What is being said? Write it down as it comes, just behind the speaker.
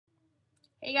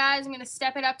Hey guys, I'm going to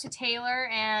step it up to Taylor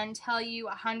and tell you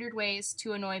 100 ways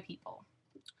to annoy people.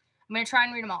 I'm going to try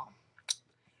and read them all.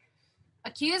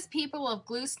 Accuse people of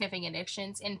glue sniffing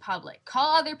addictions in public.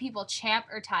 Call other people champ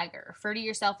or tiger. Refer to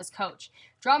yourself as coach.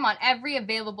 Drum on every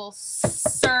available surface.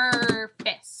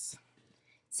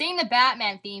 Sing the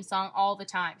Batman theme song all the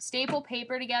time. Staple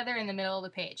paper together in the middle of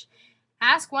the page.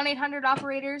 Ask 1-800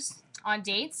 operators on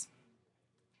dates.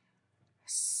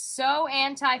 Sew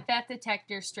anti-theft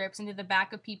detector strips into the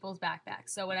back of people's backpacks,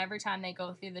 so whenever time they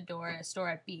go through the door at a store,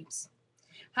 it beeps.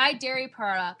 Hide dairy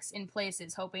products in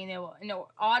places,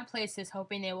 odd places,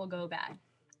 hoping they will go bad.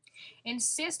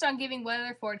 Insist on giving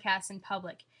weather forecasts in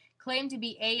public. Claim to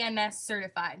be AMS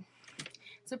certified.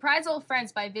 Surprise old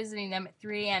friends by visiting them at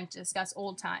 3 a.m. to discuss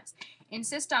old times.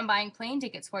 Insist on buying plane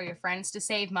tickets for your friends to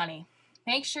save money.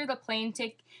 Make sure the plane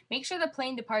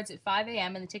departs at 5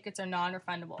 a.m. and the tickets are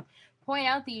non-refundable. Point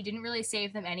out that you didn't really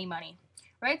save them any money.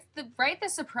 Write the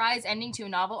surprise ending to a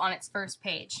novel on its first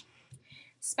page.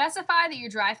 Specify that your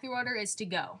drive-thru order is to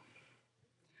go.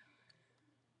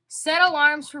 Set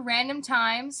alarms for random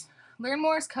times. Learn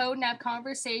Morse code and have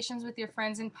conversations with your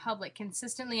friends in public,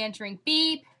 consistently entering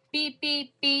beep, beep,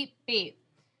 beep, beep, beep.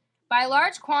 Buy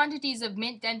large quantities of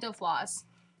mint dental floss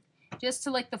just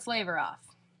to lick the flavor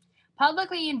off.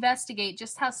 Publicly investigate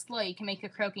just how slow you can make a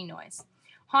croaking noise.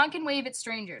 Honk and wave at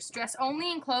strangers. Dress only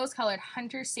in clothes colored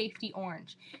Hunter Safety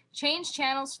Orange. Change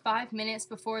channels 5 minutes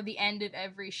before the end of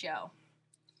every show.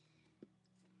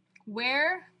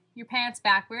 Wear your pants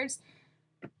backwards.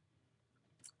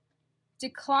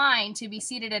 Decline to be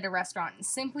seated at a restaurant and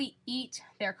simply eat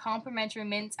their complimentary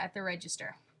mints at the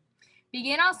register.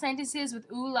 Begin all sentences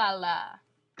with ooh la la.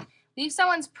 Leave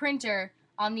someone's printer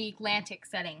on the Atlantic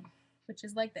setting, which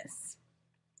is like this.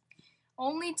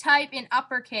 Only type in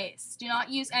uppercase. Do not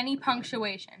use any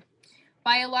punctuation.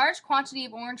 Buy a large quantity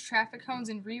of orange traffic cones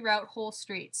and reroute whole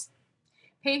streets.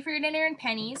 Pay for your dinner in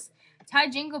pennies. Tie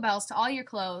jingle bells to all your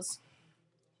clothes.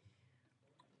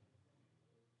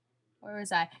 Where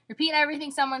was I? Repeat everything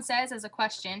someone says as a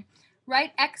question.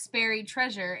 Write X buried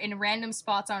treasure in random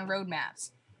spots on road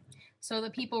maps, so the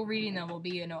people reading them will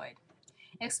be annoyed.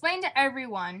 Explain to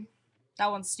everyone. That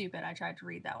one's stupid. I tried to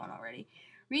read that one already.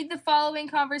 Read the following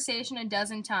conversation a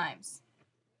dozen times.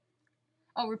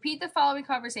 Repeat the following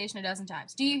conversation a dozen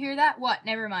times. Do you hear that? What?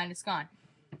 Never mind, it's gone.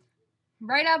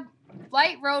 Write up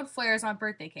light road flares on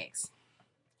birthday cakes.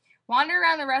 Wander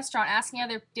around the restaurant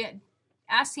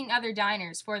asking other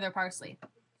diners for their parsley.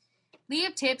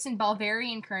 Leave tips in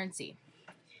Bulgarian currency.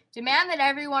 Demand that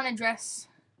everyone address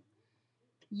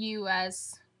you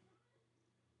as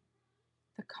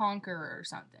the conqueror or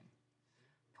something.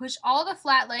 Push all the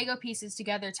flat Lego pieces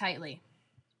together tightly.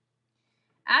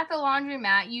 At the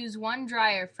laundromat, use one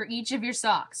dryer for each of your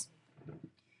socks.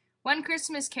 When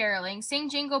Christmas caroling, sing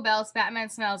Jingle Bells, Batman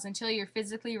Smells until you're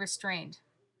physically restrained.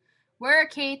 Wear a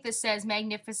cape that says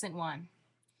Magnificent One.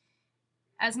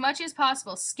 As much as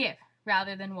possible, skip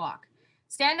rather than walk.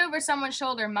 Stand over someone's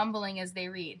shoulder, mumbling as they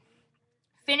read.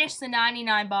 Finish the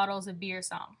 99 bottles of beer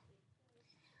song.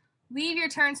 Leave your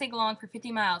turn sing-along for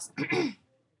 50 miles.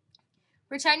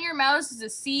 Pretend your mouse is a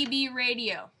CB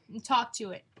radio and talk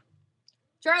to it.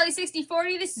 Charlie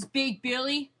 6040, this is Big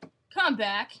Billy. Come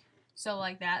back. So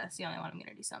like that. That's the only one I'm going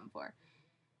to do something for.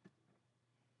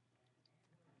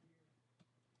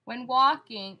 When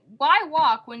walking, why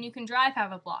walk when you can drive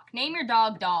half a block? Name your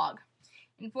dog Dog.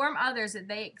 Inform others that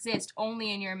they exist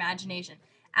only in your imagination.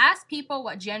 Ask people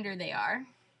what gender they are.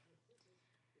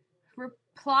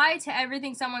 Reply to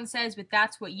everything someone says with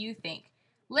that's what you think.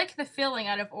 Lick the filling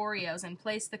out of Oreos and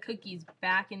place the cookies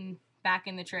back in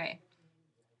the tray.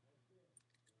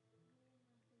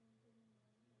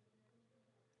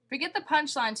 Forget the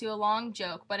punchline to a long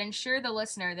joke, but ensure the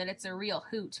listener that it's a real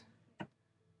hoot.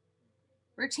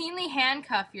 Routinely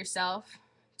handcuff yourself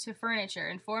to furniture,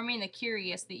 informing the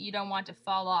curious that you don't want to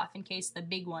fall off in case the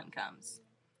big one comes.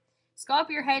 Sculpt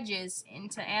your hedges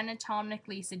into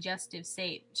anatomically suggestive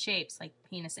shapes like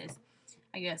penises.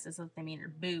 I guess that's what they mean, or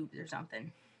boobs or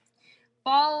something.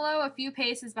 Follow a few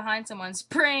paces behind someone,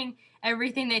 spraying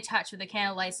everything they touch with a can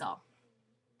of Lysol.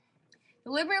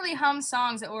 Deliberately hum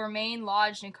songs that will remain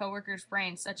lodged in coworkers'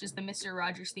 brains, such as the Mr.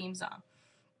 Rogers theme song.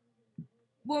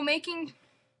 While making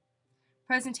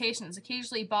presentations,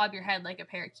 occasionally bob your head like a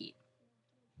parakeet.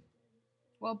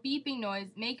 Make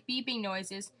beeping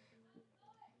noises.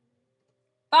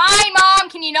 Fine, Mom,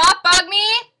 can you not bug me?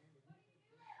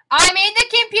 I'm in the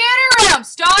computer room.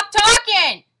 Stop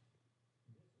talking.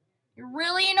 You're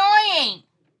really annoying.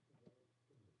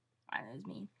 That was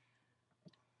mean.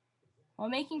 While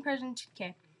making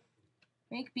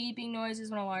Make beeping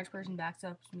noises when a large person backs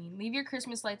up to me. Leave your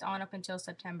Christmas lights on up until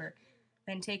September.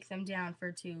 then take them down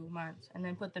for 2 months, and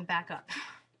then put them back up.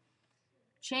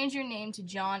 Change your name to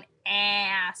John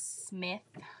Smith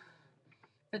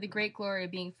for the great glory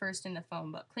of being first in the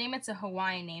phone book. Claim it's a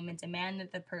Hawaiian name and demand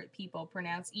that the people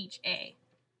pronounce each A.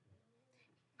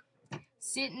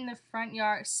 Sit in your front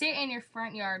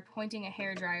yard, pointing a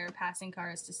hairdryer at passing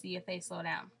cars to see if they slow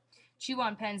down. Chew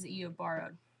on pens that you have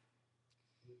borrowed.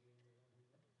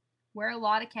 Wear a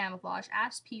lot of camouflage.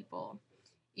 Ask people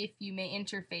if you may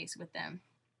interface with them.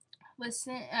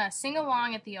 Sing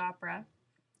along at the opera.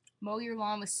 Mow your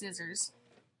lawn with scissors.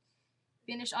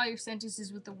 Finish all your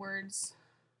sentences with the words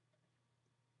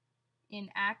in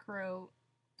acro.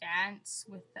 Dance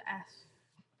with the F.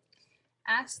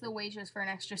 Ask the waitress for an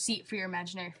extra seat for your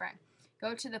imaginary friend.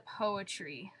 Go to a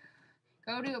poetry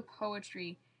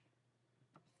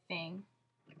thing.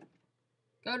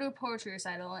 Go to a poetry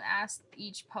recital and ask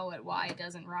each poet why it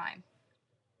doesn't rhyme.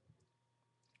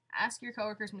 Ask your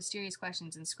coworkers mysterious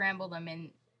questions and scramble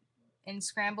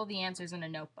the answers in a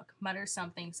notebook. Mutter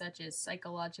something such as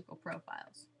psychological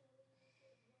profiles.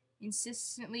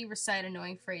 Insistently recite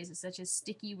annoying phrases such as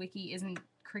sticky wicky isn't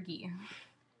cricky.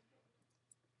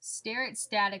 Stare at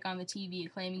static on the TV,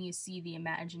 claiming you see the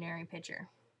imaginary picture.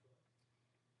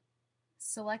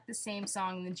 Select the same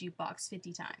song in the jukebox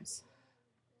 50 times.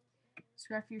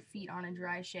 Scruff your feet on a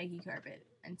dry, shaggy carpet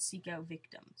and seek out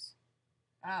victims.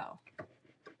 Oh.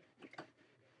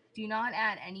 Do not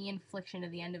add any inflection to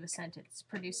the end of a sentence,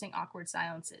 producing awkward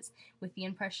silences, with the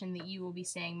impression that you will be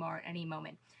saying more at any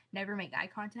moment. Never make eye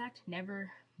contact.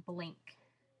 Never blink.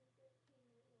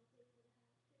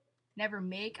 Never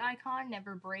make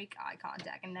never break eye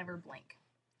contact, and never blink.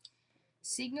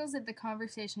 Signals that the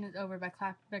conversation is over by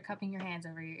cupping your hands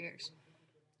over your ears.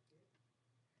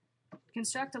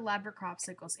 Construct elaborate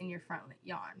cropsicles in your front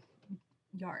yard.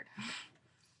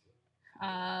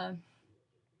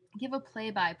 Give a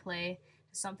play-by-play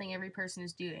to something every person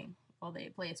is doing while they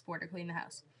play a sport or clean the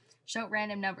house. Shout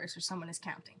random numbers for someone is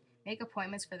counting. Make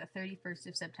appointments for the 31st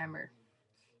of September.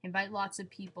 Invite lots of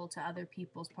people to other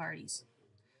people's parties.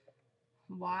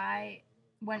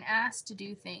 When asked to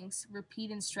do things,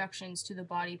 repeat instructions to the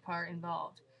body part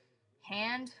involved.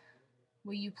 Hand,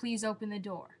 will you please open the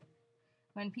door?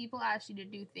 When people ask you to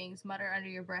do things, mutter under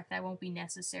your breath, that won't be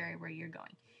necessary where you're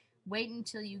going. Wait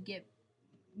until you get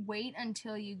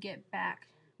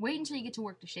to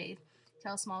work to shave.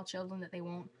 Tell small children that they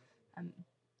won't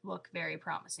look very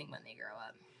promising when they grow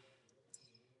up.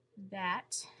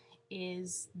 That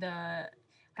is the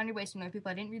 100 Ways to Annoy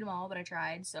People. I didn't read them all, but I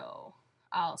tried, so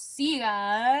I'll see you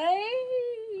guys.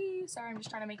 Sorry, I'm just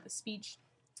trying to make the speech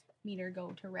meter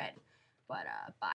go to red. But, bye.